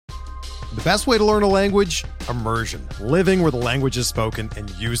The best way to learn a language? Immersion. Living where the language is spoken and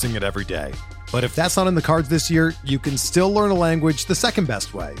using it every day. But if that's not in the cards this year, you can still learn a language the second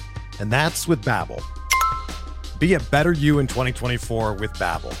best way, and that's with Babbel. Be a better you in 2024 with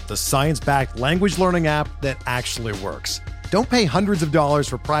Babbel, the science-backed language learning app that actually works. Don't pay hundreds of dollars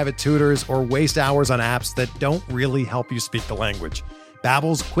for private tutors or waste hours on apps that don't really help you speak the language.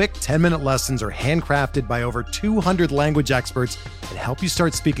 Babbel's quick 10-minute lessons are handcrafted by over 200 language experts and help you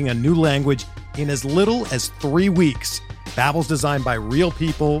start speaking a new language in as little as 3 weeks. Babbel's designed by real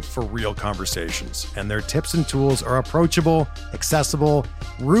people for real conversations, and their tips and tools are approachable, accessible,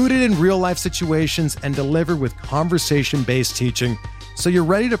 rooted in real-life situations, and delivered with conversation-based teaching, so you're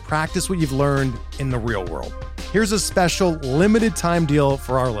ready to practice what you've learned in the real world. Here's a special limited-time deal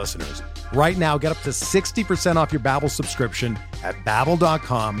for our listeners. Right now, get up to 60% off your Babbel subscription at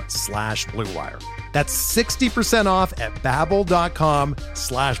babbel.com/Blue Wire. That's 60% off at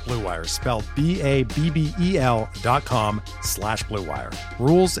babbel.com/Blue Wire, spelled BABBEL.com/Blue Wire.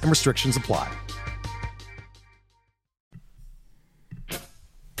 Rules and restrictions apply.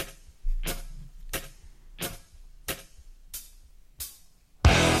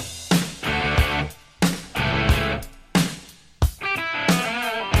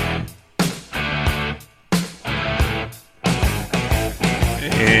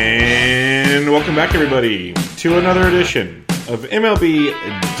 Welcome back, everybody, to another edition of MLB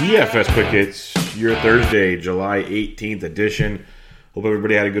DFS Quick Hits, your Thursday, July 18th edition. Hope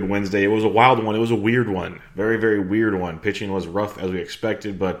everybody had a good Wednesday. It was a wild one. It was a weird one. Very, very weird one. Pitching was rough as we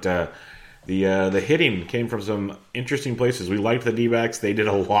expected, but the hitting came from some interesting places. We liked the D-backs. They did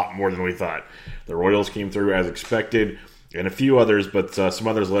a lot more than we thought. The Royals came through as expected, and a few others, but some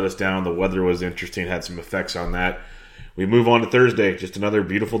others let us down. The weather was interesting, had some effects on that. We move on to Thursday. Just another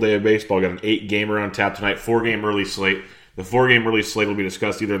beautiful day of baseball. Got an 8-gamer on tap tonight, 4-game early slate. The 4-game early slate will be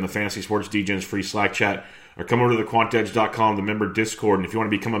discussed either in the Fantasy Sports DJs free Slack chat or come over to thequantedge.com, the member Discord. And if you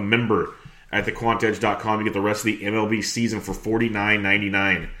want to become a member at thequantedge.com, you get the rest of the MLB season for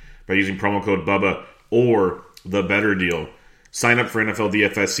 $49.99 by using promo code BUBBA or the better deal. Sign up for NFL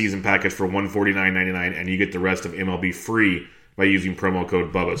DFS season package for $149.99 and you get the rest of MLB free by using promo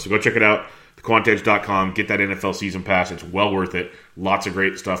code BUBBA. So go check it out. TheQuantEdge.com. Get that NFL season pass. It's well worth it. Lots of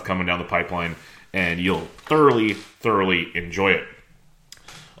great stuff coming down the pipeline, and you'll thoroughly, thoroughly enjoy it.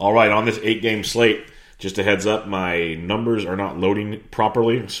 All right, on this 8-game slate, just a heads up, my numbers are not loading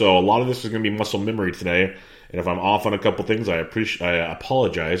properly, so a lot of this is going to be muscle memory today, and if I'm off on a couple things, I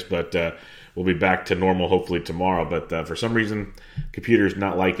apologize, but we'll be back to normal hopefully tomorrow. But for some reason, computer's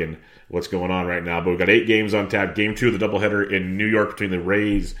not liking what's going on right now. But we've got 8 games on tap. Game 2 of the doubleheader in New York between the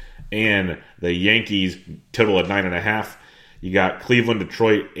Rays and the Yankees, total at 9.5. You got Cleveland,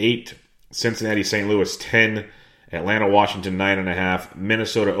 Detroit, 8. Cincinnati, St. Louis, 10. Atlanta, Washington, 9.5.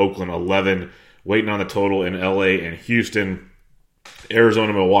 Minnesota, Oakland, 11. Waiting on the total in LA and Houston.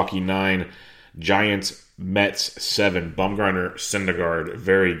 Arizona, Milwaukee, 9. Giants, Mets, 7. Bumgarner, Syndergaard.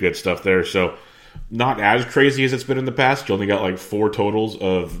 Very good stuff there. So not as crazy as it's been in the past. You only got like 4 totals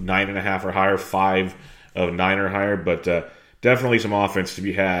of 9.5 or higher, 5 of 9 or higher. But definitely some offense to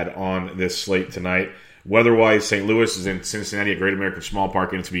be had on this slate tonight. Weather-wise, St. Louis is in Cincinnati at Great American Small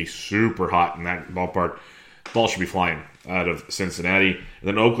Park, and it's going to be super hot in that ballpark. Ball should be flying out of Cincinnati. And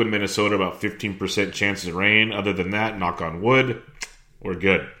then Oakland, Minnesota, about 15% chances of rain. Other than that, knock on wood, we're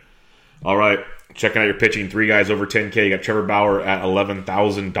good. All right, checking out your pitching. 3 guys over 10K. You got Trevor Bauer at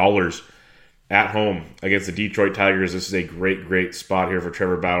 $11,000 at home against the Detroit Tigers. This is a great, great spot here for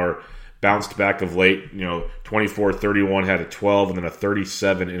Trevor Bauer. Bounced back of late, 24-31, had a 12 and then a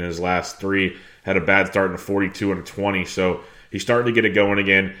 37 in his last 3. Had a bad start in a 42 and a 20, so he's starting to get it going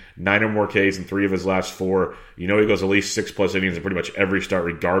again. 9 or more Ks in 3 of his last 4. He goes at least 6+ innings in pretty much every start,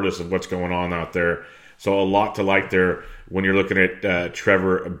 regardless of what's going on out there. So a lot to like there when you're looking at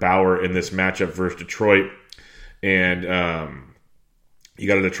Trevor Bauer in this matchup versus Detroit. And you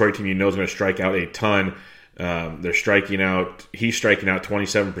got a Detroit team is going to strike out a ton. He's striking out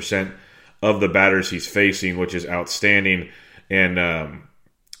 27% of the batters he's facing, which is outstanding. And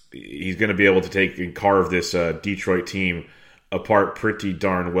he's going to be able to take and carve this Detroit team apart pretty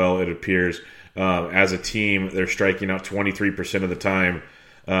darn well, it appears. As a team, they're striking out 23% of the time.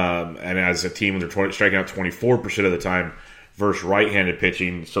 And as a team, they're striking out 24% of the time versus right-handed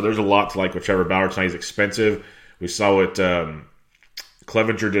pitching. So there's a lot to like with Trevor Bauer tonight. He's expensive. We saw what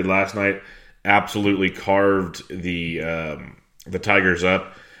Clevenger did last night. Absolutely carved the Tigers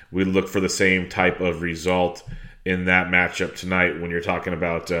up. We look for the same type of result in that matchup tonight when you're talking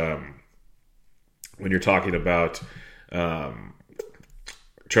about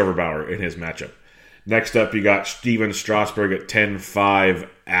Trevor Bauer in his matchup. Next up, you got Steven Strasburg at 10-5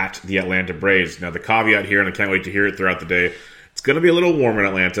 at the Atlanta Braves. Now, the caveat here, and I can't wait to hear it throughout the day, it's going to be a little warm in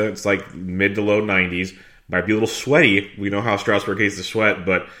Atlanta. It's like mid to low 90s. Might be a little sweaty. We know how Strasburg hates the sweat,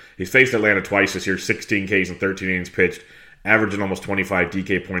 but he's faced Atlanta twice this year, 16 Ks and 13 innings pitched, averaging almost 25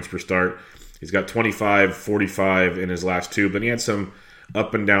 DK points per start. He's got 25, 45 in his last two, but he had some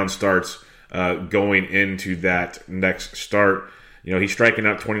up and down starts going into that next start. You know, he's striking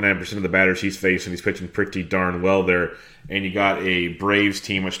out 29% of the batters he's faced, and he's pitching pretty darn well there. And you got a Braves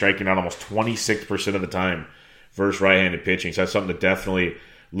team that's striking out almost 26% of the time versus right-handed pitching. So that's something to definitely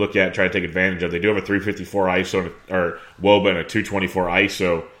look at, try to take advantage of. They do have a 354 ISO or WOBA and a 224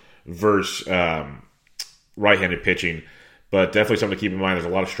 ISO versus right-handed pitching. But definitely something to keep in mind. There's a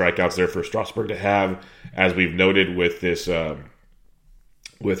lot of strikeouts there for Strasburg to have, as we've noted with this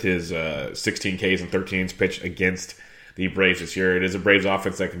with his 16 Ks and 13 innings pitched against the Braves this year. It is a Braves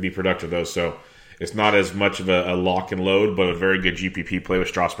offense that can be productive, though, so it's not as much of a lock and load, but a very good GPP play with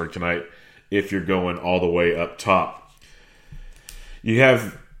Strasburg tonight if you're going all the way up top. You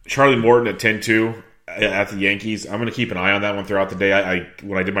have Charlie Morton at 10-2 at the Yankees. I'm going to keep an eye on that one throughout the day.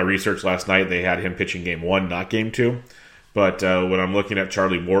 When I did my research last night, they had him pitching game 1, not game 2. But when I'm looking at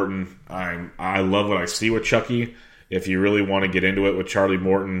Charlie Morton, I love what I see with Chucky. If you really want to get into it with Charlie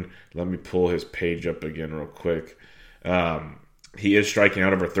Morton, let me pull his page up again real quick. He is striking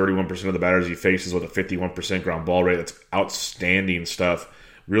out over 31% of the batters he faces with a 51% ground ball rate. That's outstanding stuff.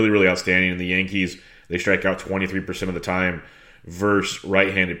 Really, really outstanding. And the Yankees, they strike out 23% of the time versus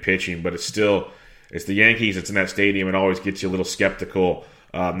right-handed pitching. But it's the Yankees. It's in that stadium. It always gets you a little skeptical.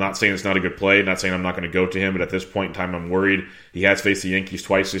 I'm not saying it's not a good play. Not saying I'm not going to go to him. But at this point in time, I'm worried. He has faced the Yankees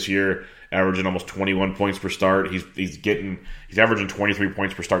twice this year, averaging almost 21 points per start. He's averaging 23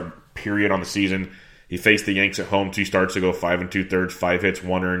 points per start, period, on the season. He faced the Yanks at home 2 starts ago, 5 2/3, 5 hits,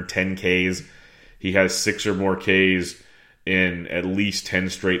 1 earned, 10 Ks. He has 6 or more Ks in at least 10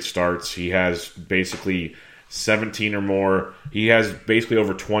 straight starts. He has basically 17 or more. He has basically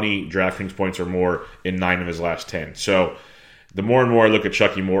over 20 DraftKings points or more in 9 of his last 10. So the more and more I look at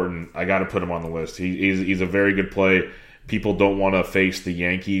Chucky Morton, I got to put him on the list. He's a very good play. People don't want to face the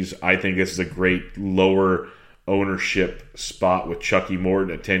Yankees. I think this is a great lower ownership spot with Chucky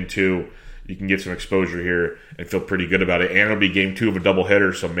Morton at 10-2. You can get some exposure here and feel pretty good about it. And it'll be game 2 of a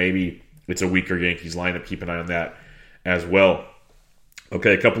doubleheader, so maybe it's a weaker Yankees lineup. Keep an eye on that as well.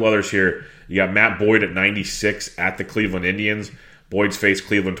 Okay, a couple others here. You got Matt Boyd at 96 at the Cleveland Indians. Boyd's faced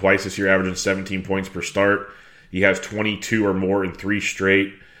Cleveland twice this year, averaging 17 points per start. He has 22 or more in 3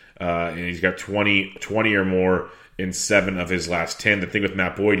 straight, and he's got 20 or more in 7 of his last 10. The thing with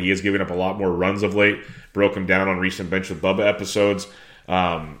Matt Boyd, he is giving up a lot more runs of late. Broke him down on recent Bench with Bubba episodes.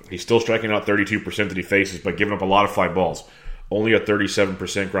 He's still striking out 32% that he faces, but giving up a lot of fly balls. Only a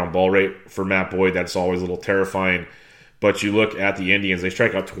 37% ground ball rate for Matt Boyd. That's always a little terrifying. But you look at the Indians, they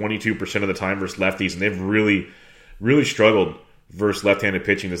strike out 22% of the time versus lefties, and they've really, really struggled versus left-handed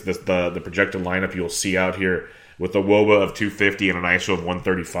pitching. This the projected lineup you'll see out here with a WOBA of 250 and an ISO of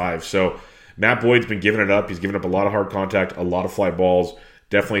 135. So Matt Boyd's been giving it up. He's given up a lot of hard contact, a lot of fly balls.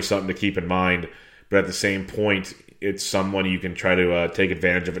 Definitely something to keep in mind. But at the same point, it's someone you can try to take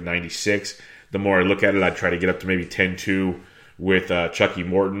advantage of at 96. The more I look at it, I'd try to get up to maybe 10-2 with Chucky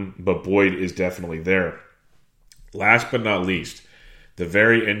Morton, but Boyd is definitely there. Last but not least, the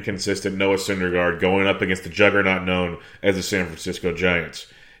very inconsistent Noah Syndergaard going up against the juggernaut known as the San Francisco Giants.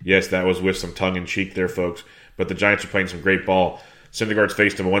 Yes, that was with some tongue-in-cheek there, folks, but the Giants are playing some great ball. Syndergaard's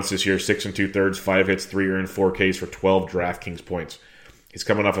faced him once this year, 6 2/3, 5 hits, 3 earned, 4 Ks for 12 DraftKings points. He's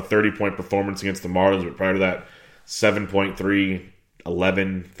coming off a 30-point performance against the Marlins, but prior to that, 7.3,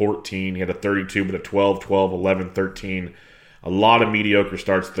 11, 14. He had a 32, but a 12, 12, 11, 13. A lot of mediocre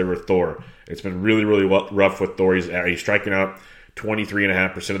starts there with Thor. It's been really, really rough with Thor. He's striking out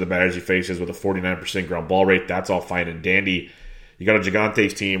 23.5% of the batters he faces with a 49% ground ball rate. That's all fine and dandy. You got a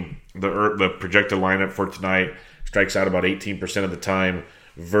Gigantes team. The projected lineup for tonight strikes out about 18% of the time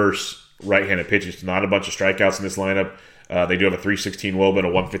versus right-handed pitchers. It's not a bunch of strikeouts in this lineup. They do have a 316 WOBA and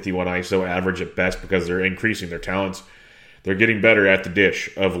a 151 ISO average at best because they're increasing their talents. They're getting better at the dish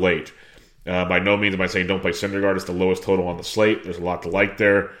of late. By no means am I saying don't play Syndergaard. It's the lowest total on the slate. There's a lot to like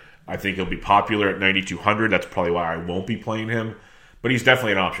there. I think he'll be popular at 9,200. That's probably why I won't be playing him. But he's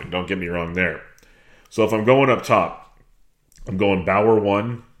definitely an option. Don't get me wrong there. So if I'm going up top, I'm going Bauer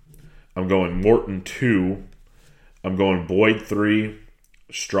 1. I'm going Morton 2. I'm going Boyd 3.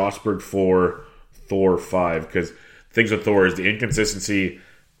 Strasburg 4. Thor 5. Because things with Thor is the inconsistency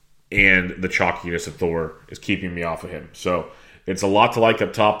and the chalkiness of Thor is keeping me off of him. So it's a lot to like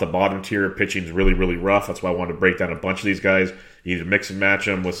up top. The bottom tier pitching is really, really rough. That's why I wanted to break down a bunch of these guys. You either mix and match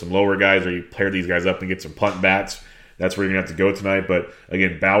them with some lower guys, or you pair these guys up and get some punt bats. That's where you're going to have to go tonight. But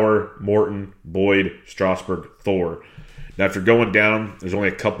again, Bauer, Morton, Boyd, Strasburg, Thor. Now, if you're going down, there's only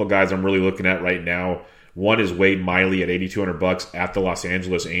a couple guys I'm really looking at right now. One is Wade Miley at $8,200 at the Los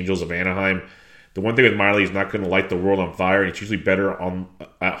Angeles Angels of Anaheim. The one thing with Miley, he's not going to light the world on fire. He's usually better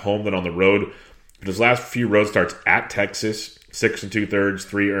at home than on the road. But his last few road starts at Texas, 6 2/3,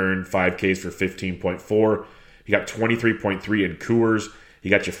 3 earned, 5 Ks for 15.4. He got 23.3 in Coors. He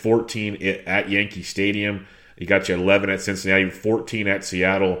got you 14 at Yankee Stadium. He got you 11 at Cincinnati, 14 at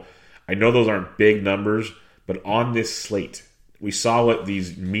Seattle. I know those aren't big numbers, but on this slate, we saw what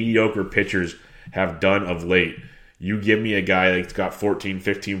these mediocre pitchers have done of late. You give me a guy that's got 14,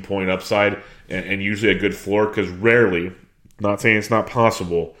 15-point upside and usually a good floor, because rarely, not saying it's not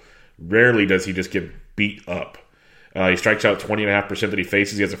possible, rarely does he just get beat up. He strikes out 20.5% that he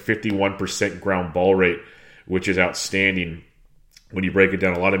faces. He has a 51% ground ball rate, which is outstanding when you break it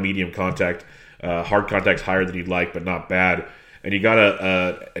down. A lot of medium contact. Hard contact's higher than you'd like, but not bad. And you got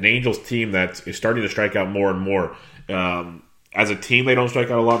an Angels team that is starting to strike out more and more. As a team, they don't strike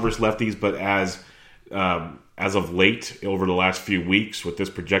out a lot versus lefties, but as of late, over the last few weeks, with this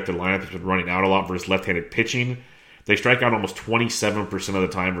projected lineup that's been running out a lot versus left-handed pitching, they strike out almost 27% of the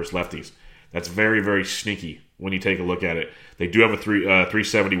time versus lefties. That's very, very sneaky when you take a look at it. They do have a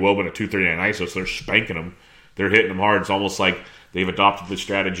 370 WOBA and a 239 ISO, so they're spanking them. They're hitting them hard. It's almost like they've adopted the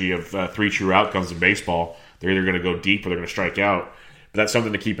strategy of 3 true outcomes in baseball. They're either going to go deep or they're going to strike out. But that's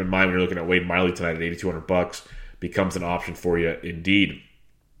something to keep in mind when you're looking at Wade Miley tonight at $8,200. Becomes an option for you indeed.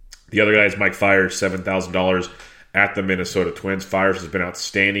 The other guy is Mike Fiers, $7,000 at the Minnesota Twins. Fiers has been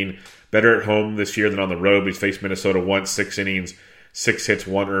outstanding. Better at home this year than on the road. He's faced Minnesota once, 6 innings, 6 hits,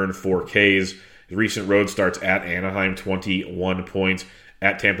 1 earned, 4 Ks. His recent road starts at Anaheim, 21 points.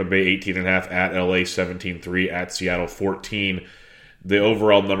 At Tampa Bay, 18.5. At LA, 17.3. At Seattle, 14. The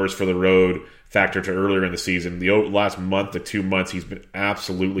overall numbers for the road factor to earlier in the season. The last month to 2 months, he's been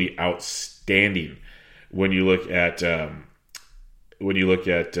absolutely outstanding. When you look at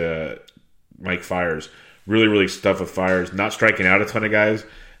Mike Fiers, really stuff with Fiers. Not striking out a ton of guys,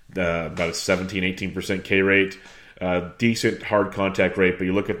 about a 17-18% K rate, decent hard contact rate. But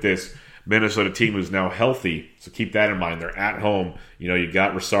you look at this Minnesota team who's now healthy, so keep that in mind. They're at home. You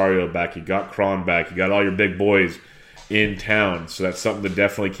got Rosario back, you got Cron back, you got all your big boys in town. So that's something to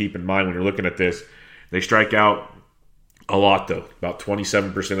definitely keep in mind when you're looking at this. They strike out a lot though, about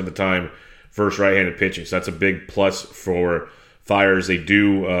 27% of the time. First right-handed pitching, so that's a big plus for Fiers. They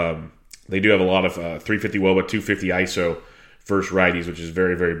do have a lot of 350 WOBA, 250 ISO first righties, which is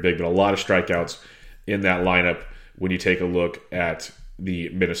very, very big. But a lot of strikeouts in that lineup when you take a look at the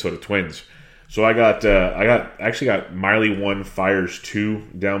Minnesota Twins. So I got Miley 1, Fiers 2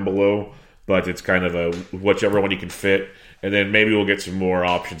 down below, but it's kind of a whichever one you can fit. And then maybe we'll get some more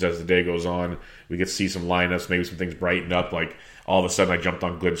options as the day goes on. We get to see some lineups, maybe some things brighten up. Like all of a sudden I jumped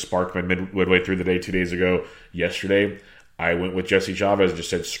on Glenn Sparkman midway through the day 2 days ago. Yesterday I went with Jesse Chavez and just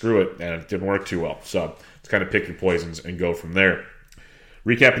said screw it, and it didn't work too well. So it's kind of pick your poisons and go from there.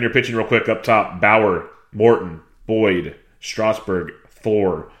 Recapping your pitching real quick up top: Bauer, Morton, Boyd, Strasburg,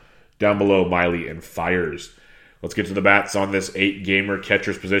 Thor. Down below, Miley and Fiers. Let's get to the bats on this 8-gamer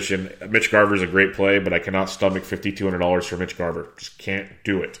catcher's position. Mitch Garver is a great play, but I cannot stomach $5,200 for Mitch Garver. Just can't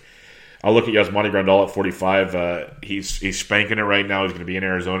do it. I'll look at Yasmani Grandal at 45. He's spanking it right now. He's going to be in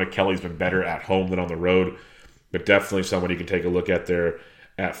Arizona. Kelly's been better at home than on the road, but definitely someone you can take a look at there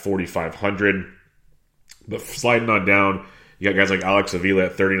at 4,500. But sliding on down, you got guys like Alex Avila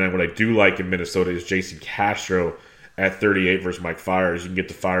at 39. What I do like in Minnesota is Jason Castro at 38 versus Mike Fiers. You can get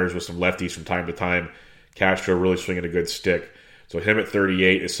the Fiers with some lefties from time to time. Castro really swinging a good stick. So him at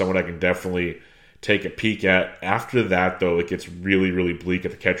 38 is someone I can definitely take a peek at. After that, though, it gets really, really bleak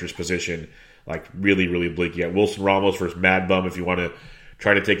at the catcher's position. Like, really, really bleak. You got Wilson Ramos versus Mad Bum if you want to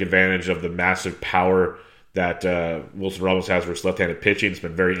try to take advantage of the massive power that Wilson Ramos has versus left-handed pitching. It's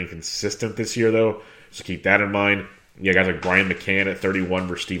been very inconsistent this year, though, so keep that in mind. You got guys like Brian McCann at 31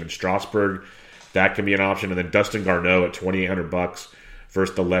 versus Steven Strasburg. That can be an option. And then Dustin Garneau at $2,800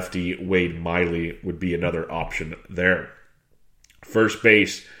 versus the lefty Wade Miley would be another option there. First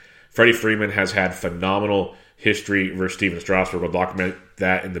base, Freddie Freeman has had phenomenal history versus Steven Strasburg. We'll document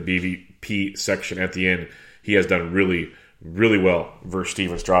that in the BVP section at the end. He has done really, really well versus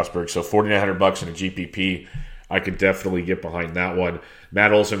Steven Strasburg. So $4,900 in a GPP, I could definitely get behind that one.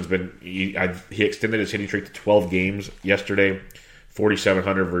 Matt Olson's he extended his hitting streak to 12 games yesterday.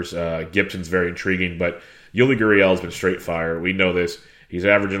 4,700 versus Gibson's very intriguing, but Yuli Gurriel's been straight fire. We know this. He's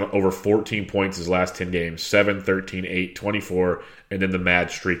averaging over 14 points his last 10 games, 7, 13, 8, 24, and then the mad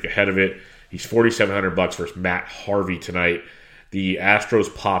streak ahead of it. He's $4,700 versus Matt Harvey tonight The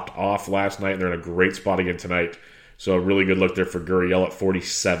Astros popped off last night, and they're in a great spot again tonight. So a really good look there for Gurriel at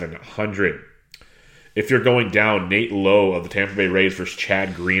 4,700. If you're going down, Nate Lowe of the Tampa Bay Rays versus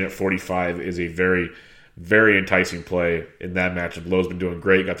Chad Green at 45 is a very, very enticing play in that matchup. Lowe's been doing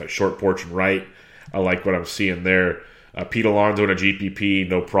great. Got that short porch and right. I like what I'm seeing there. Pete Alonso in a GPP,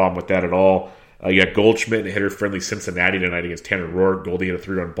 no problem with that at all. You got Goldschmidt and hitter-friendly Cincinnati tonight against Tanner Roark. Goldie had a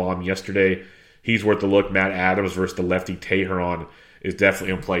 3-run bomb yesterday. He's worth a look. Matt Adams versus the lefty Teheran is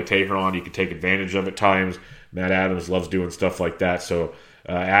definitely in play. Teheran you can take advantage of at times. Matt Adams loves doing stuff like that. So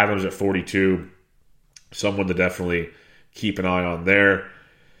Adams at 42, someone to definitely keep an eye on there.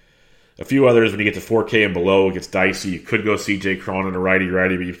 A few others, when you get to 4K and below, it gets dicey. You could go CJ Cron a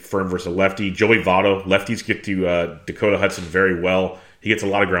righty-righty, but you prefer him versus a lefty. Joey Votto, lefties get to Dakota Hudson very well. He gets a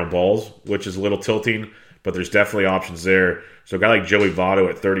lot of ground balls, which is a little tilting, but there's definitely options there. So a guy like Joey Votto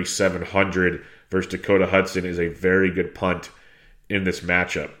at 3,700 versus Dakota Hudson is a very good punt in this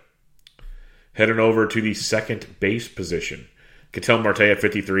matchup. Heading over to the second base position. Ketel Marte at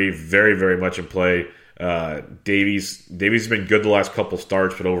 53, very, very much in play. Davies has been good the last couple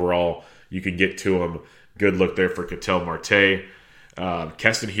starts, but overall you can get to him. Good look there for Ketel Marte.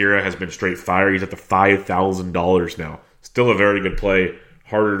 Keston Hiura has been straight fire. He's at the $5,000 now. Still a very good play.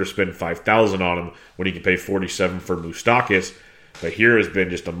 Harder to spend $5,000 on him when you can pay $47,000 for Moustakas. But Hiura has been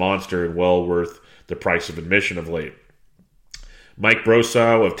just a monster and well worth the price of admission of late. Mike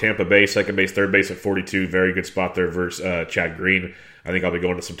Brosseau of Tampa Bay, second base, third base at 42. Very good spot there versus Chad Green. I think I'll be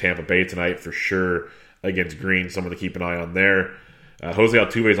going to some Tampa Bay tonight for sure against Green. Someone to keep an eye on there. Jose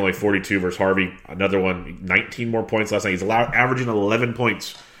Altuve is only 42 versus Harvey. Another one, 19 more points last night. He's averaging 11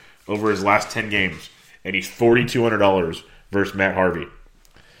 points over his last 10 games. And he's $4,200 versus Matt Harvey.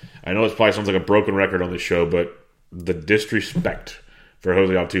 I know it probably sounds like a broken record on this show, but the disrespect for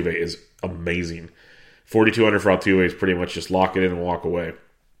Jose Altuve is amazing. $4,200 for Altuve is pretty much just lock it in and walk away.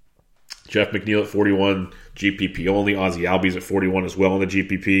 Jeff McNeil at 41, GPP only. Ozzie Albies at 41 as well in the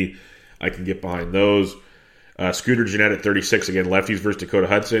GPP. I can get behind those. Scooter Gennett at 36. Again, lefties versus Dakota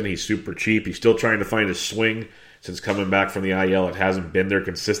Hudson. He's super cheap. He's still trying to find his swing since coming back from the IL. It hasn't been there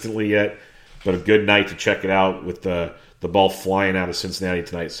consistently yet, but a good night to check it out with the ball flying out of Cincinnati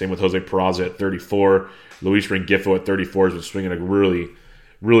tonight. Same with Jose Peraza at 34. Luis Rengifo at 34 has been swinging a really,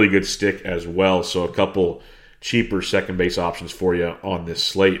 really good stick as well. So a couple cheaper second base options for you on this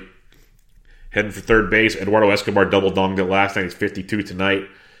slate. Heading for third base, Eduardo Escobar double-donged it last night. He's 52 tonight.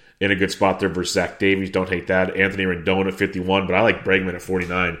 In a good spot there versus Zach Davies. Don't hate that. Anthony Rendon at 51, but I like Bregman at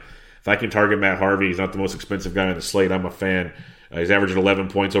 49. If I can target Matt Harvey, he's not the most expensive guy on the slate. I'm a fan. He's averaging 11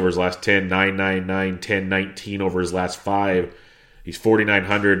 points over his last 10, 9, 9, 9, 10, 19 over his last 5. He's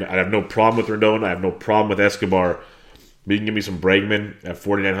 4,900. I have no problem with Rendon. I have no problem with Escobar. But you can give me some Bregman at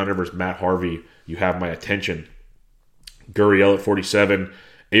 4,900 versus Matt Harvey. You have my attention. Gurriel at 47.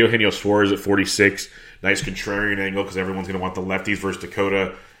 Eugenio Suarez at 46. Nice contrarian angle because everyone's going to want the lefties versus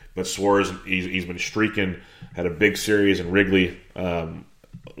Dakota. But Suarez, he's been streaking. Had a big series in Wrigley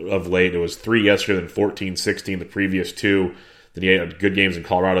of late. It was 3 yesterday, then 14, 16 the previous 2. Then he had good games in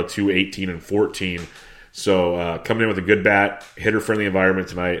Colorado, 2, 18, and 14. So coming in with a good bat, hitter-friendly environment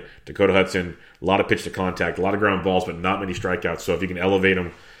tonight. Dakota Hudson, a lot of pitch to contact, a lot of ground balls, but not many strikeouts. So if you can elevate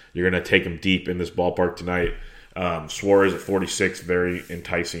him, you're going to take him deep in this ballpark tonight. Suarez at 46, very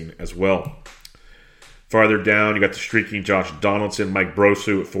enticing as well. Farther down, you got the streaking Josh Donaldson, Mike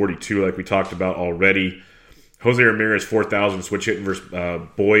Brosseau at 42, like we talked about already. Jose Ramirez, 4,000, switch hitting versus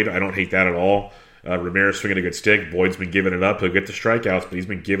Boyd. I don't hate that at all. Ramirez swinging a good stick. Boyd's been giving it up. He'll get the strikeouts, but he's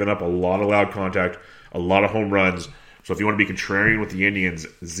been giving up a lot of loud contact, a lot of home runs. So if you want to be contrarian with the Indians,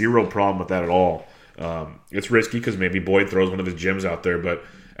 zero problem with that at all. It's risky because maybe Boyd throws one of his gems out there, but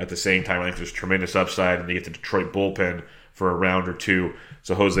at the same time, I think there's tremendous upside, and they get the Detroit bullpen for a round or two.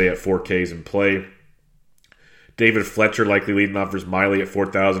 So Jose at 4K is in play. David Fletcher likely leading off versus Miley at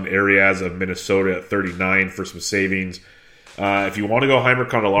 4,000. Arias of Minnesota at 39 for some savings. If you want to go Heimer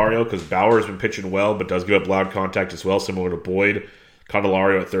Candelario, because Bauer has been pitching well, but does give up loud contact as well, similar to Boyd.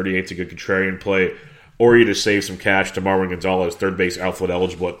 Candelario at 38 is a good contrarian play. Or you just save some cash to Marwin Gonzalez, third base outfield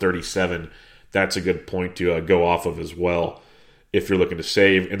eligible at 37. That's a good point to go off of as well if you're looking to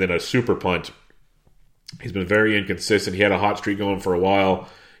save. And then a super punt. He's been very inconsistent. He had a hot streak going for a while.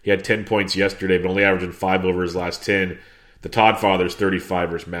 He had 10 points yesterday, but only averaging 5 over his last 10. The Todd Father's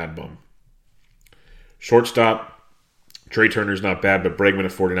 35 versus Mad Bum. Shortstop, Trey Turner's not bad, but Bregman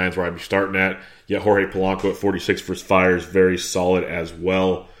at 49 is where I'd be starting at. Yet Jorge Polanco at 46 versus Fire is very solid as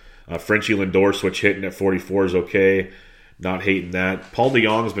well. Frenchie Lindor switch hitting at 44 is okay. Not hating that. Paul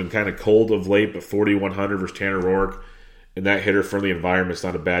DeJong has been kind of cold of late, but 4,100 versus Tanner Roark. In that hitter-friendly environment, it's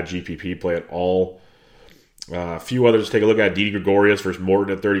not a bad GPP play at all. A few others to take a look at. Didi Gregorius versus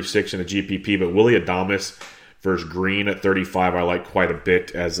Morton at 36 in a GPP, but Willie Adames versus Green at 35 I like quite a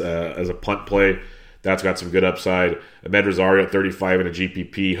bit as a punt play. That's got some good upside. Ahmed Rosario at 35 in a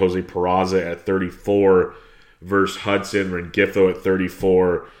GPP. Jose Peraza at 34 versus Hudson. Rengifo at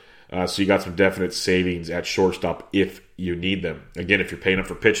 34. So you got some definite savings at shortstop if you need them. Again, if you're paying up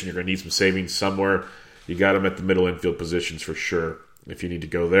for pitching, you're going to need some savings somewhere. You got them at the middle infield positions for sure if you need to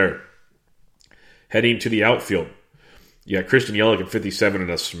go there. Heading to the outfield, you got Christian Yelich at 57 in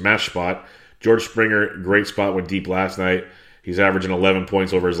a smash spot. George Springer, great spot, went deep last night. He's averaging 11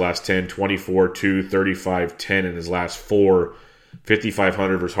 points over his last 10, 24, 2, 35, 10 in his last 4.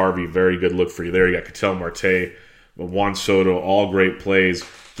 5,500 versus Harvey, very good look for you there. You got Ketel Marte, Juan Soto, all great plays.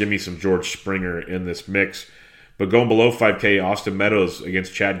 Give me some George Springer in this mix. But going below 5K, Austin Meadows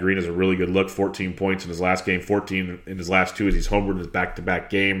against Chad Green is a really good look. 14 points in his last game, 14 in his last 2 as he's homered in his back-to-back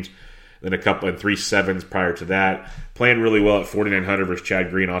games. Then a couple and 3 sevens prior to that. Playing really well at 4,900 versus Chad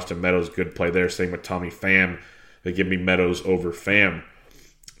Green. Austin Meadows, good play there. Same with Tommy Pham. They give me Meadows over Pham.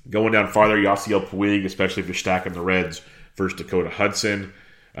 Going down farther, Yasiel Puig, especially if you're stacking the Reds, versus Dakota Hudson.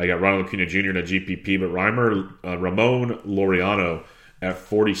 I got Ronald Acuna Jr. in a GPP, but Ramon Laureano at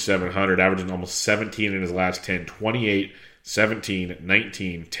 4,700, averaging almost 17 in his last 10, 28, 17,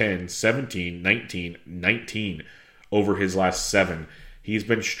 19, 10, 17, 19, 19 over his last 7. He's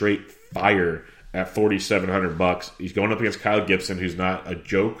been straight fire at $4,700. He's going up against Kyle Gibson, who's not a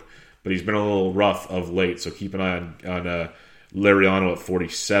joke, but he's been a little rough of late. So keep an eye on Laureano at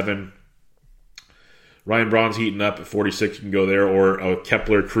 47. Ryan Braun's heating up at 46. You can go there, or a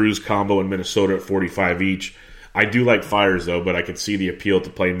Kepler-Cruz combo in Minnesota at 45 each. I do like Fires, though, but I can see the appeal to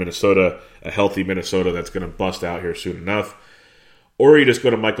play in Minnesota, a healthy Minnesota that's going to bust out here soon enough. Or you just go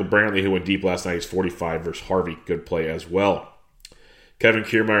to Michael Brantley, who went deep last night. He's 45 versus Harvey. Good play as well. Kevin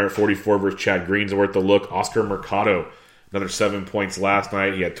Kiermaier at 44 versus Chad Green's worth a look. Oscar Mercado, another 7 points last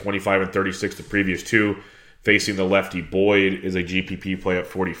night. He had 25 and 36 the previous 2. Facing the lefty Boyd is a GPP play at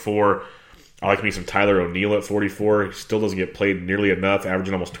 44. I like me some Tyler O'Neill at 44. He still doesn't get played nearly enough,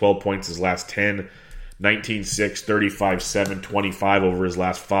 averaging almost 12 points his last 10. 19-6, 35-7, 25 over his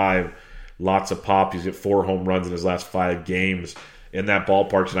last 5. Lots of pop. He's got 4 home runs in his last 5 games. In that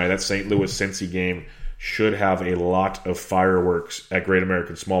ballpark tonight, that St. Louis Cincy game should have a lot of fireworks at Great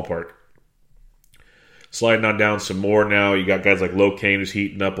American Small Park. Sliding on down some more now. You got guys like Locaine who's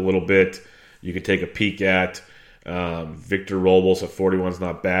heating up a little bit. You can take a peek at Victor Robles at 41 is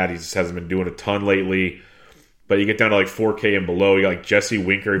not bad. He just hasn't been doing a ton lately. But you get down to like 4K and below. You got like Jesse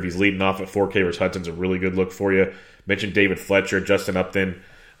Winker, if he's leading off at 4K versus Hudson's a really good look for you. Mentioned David Fletcher, Justin Upton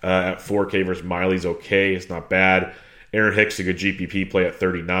at 4K versus Miley's okay. It's not bad. Aaron Hicks, a good GPP play at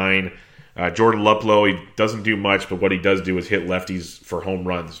 39. Jordan Luplow, he doesn't do much, but what he does do is hit lefties for home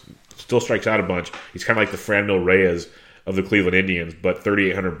runs. Still strikes out a bunch. He's kind of like the Franmil Reyes of the Cleveland Indians, but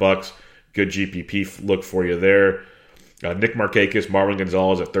 $3,800, good GPP look for you there. Nick Markakis, Marwin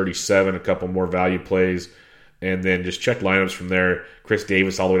Gonzalez at 37, a couple more value plays. And then just check lineups from there. Chris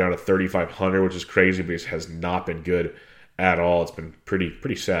Davis all the way down to 3,500, which is crazy, but he has not been good at all. It's been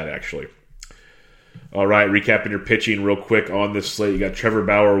pretty sad, actually. All right, recapping your pitching real quick on this slate. You got Trevor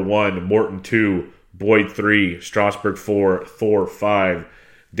Bauer 1, Morton 2, Boyd 3, Strasburg 4, Thor 5.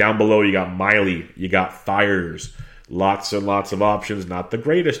 Down below, you got Miley. You got Fires. Lots and lots of options. Not the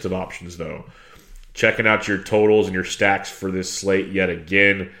greatest of options, though. Checking out your totals and your stacks for this slate yet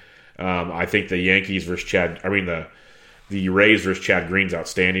again. I think the Yankees versus the Rays versus Chad Green's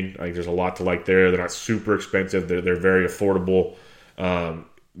outstanding. I think there's a lot to like there. They're not super expensive. They're very affordable.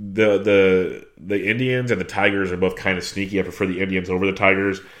 The Indians and the Tigers are both kind of sneaky. I prefer the Indians over the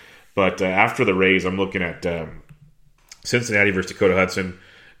Tigers. But after the Rays, I'm looking at Cincinnati versus Dakota Hudson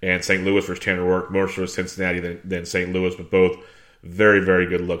and St. Louis versus Tanner Roark. More so Cincinnati than St. Louis, but both very, very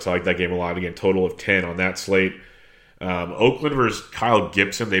good looks. I like that game a lot. Again, total of 10 on that slate. Oakland versus Kyle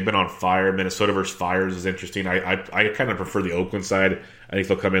Gibson. They've been on fire. Minnesota versus Fires is interesting. I kind of prefer the Oakland side. I think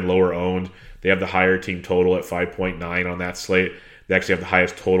they'll come in lower owned. They have the higher team total at 5.9 on that slate. They actually have the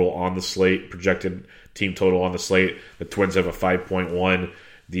highest total on the slate, projected team total on the slate. The Twins have a 5.1.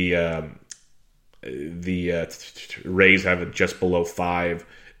 The Rays have it just below 5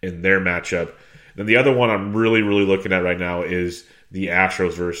 in their matchup. Then the other one I'm really, really looking at right now is the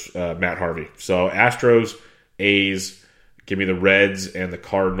Astros versus Matt Harvey. So Astros, A's, give me the Reds and the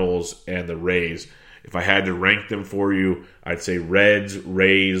Cardinals and the Rays. If I had to rank them for you, I'd say Reds,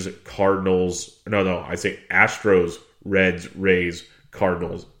 Rays, Cardinals. No, I'd say Astros, Reds, Rays,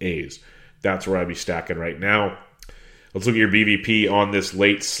 Cardinals, A's. That's where I'd be stacking right now. Let's look at your BVP on this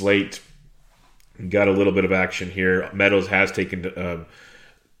late slate. Got a little bit of action here. Meadows has taken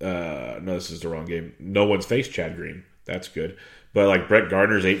No, this is the wrong game. No one's faced Chad Green. That's good. But like Brett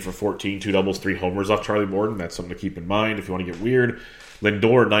Gardner's 8 for 14, 2 doubles, 3 homers off Charlie Morton. That's something to keep in mind if you want to get weird.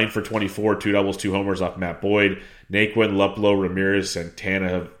 Lindor 9 for 24, 2 doubles, 2 homers off Matt Boyd. Naquin, Luplow, Ramirez, Santana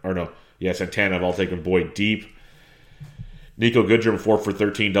have all taken Boyd deep. Nico Goodrum 4 for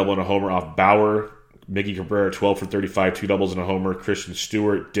 13, double and a homer off Bauer. Miggy Cabrera 12 for 35, 2 doubles and a homer. Christian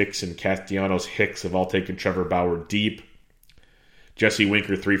Stewart, Dixon, Castellanos, Hicks have all taken Trevor Bauer deep. Jesse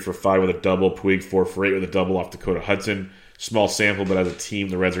Winker 3 for 5 with a double. Puig 4 for 8 with a double off Dakota Hudson. Small sample, but as a team,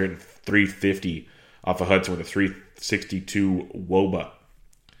 the Reds are hitting 350 off of Hudson with a 362 WOBA.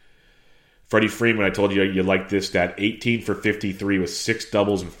 Freddie Freeman, I told you you like this stat. 18 for 53 with 6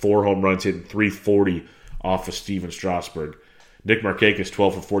 doubles and 4 home runs, hitting 340 off of Steven Strasburg. Nick Markakis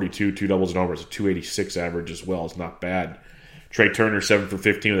 12 for 42, 2 doubles and homers, a 286 average as well. It's not bad. Trey Turner 7 for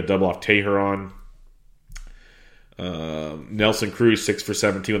 15 with a double off Teheran. Nelson Cruz 6 for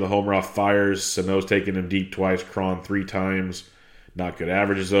 17 with a homer off Fires. Sano's taking him deep twice. Cron 3 times. Not good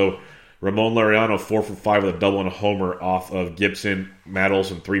averages though. Ramon Laureano 4 for 5 with a double and a homer off of Gibson. Matt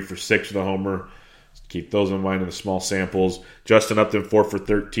Olson 3 for 6 with a homer. Keep those in mind in the small samples. Justin Upton 4 for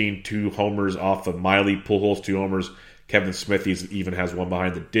 13, 2 homers off of Miley. Pujols 2 homers. Kevin Smith even has one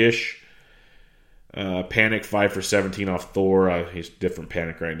behind the dish. Panic 5 for 17 off Thor. He's different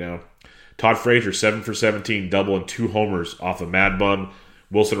Panic right now. Todd Frazier 7 for 17, double and 2 homers off of Mad Bum.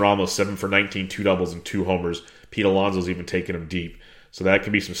 Wilson Ramos 7 for 19, 2 doubles and 2 homers. Pete Alonso's even taking him deep. So that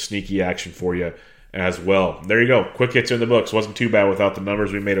could be some sneaky action for you as well. There you go. Quick hits in the books. Wasn't too bad without the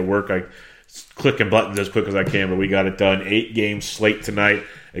numbers. We made it work. I clicking buttons as quick as I can, but we got it done. 8 game slate tonight.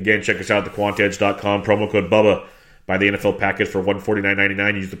 Again, check us out at thequantedge.com. Promo code BUBBA. Buy the NFL package for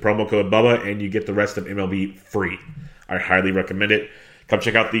 $149.99. Use the promo code BUBBA, and you get the rest of MLB free. I highly recommend it. Come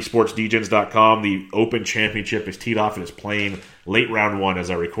check out thesportsdgens.com. The Open Championship is teed off and is playing late round 1 as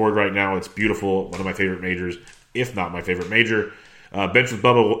I record right now. It's beautiful. One of my favorite majors, if not my favorite major. Bench with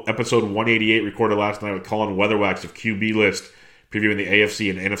Bubba, episode 188, recorded last night with Colin Weatherwax of QB List, previewing the AFC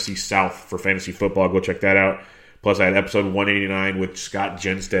and NFC South for fantasy football. Go check that out. Plus, I had episode 189 with Scott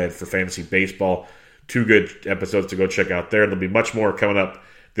Genstead for fantasy baseball. 2 good episodes to go check out there. There'll be much more coming up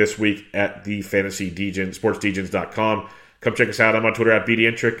this week at the sportsdgens.com. Come check us out. I'm on Twitter at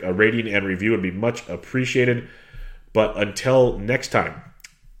BDentric. A rating and review would be much appreciated. But until next time,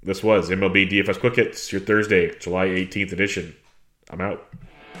 this was MLB DFS Quick Hits, your Thursday, July 18th edition. I'm out.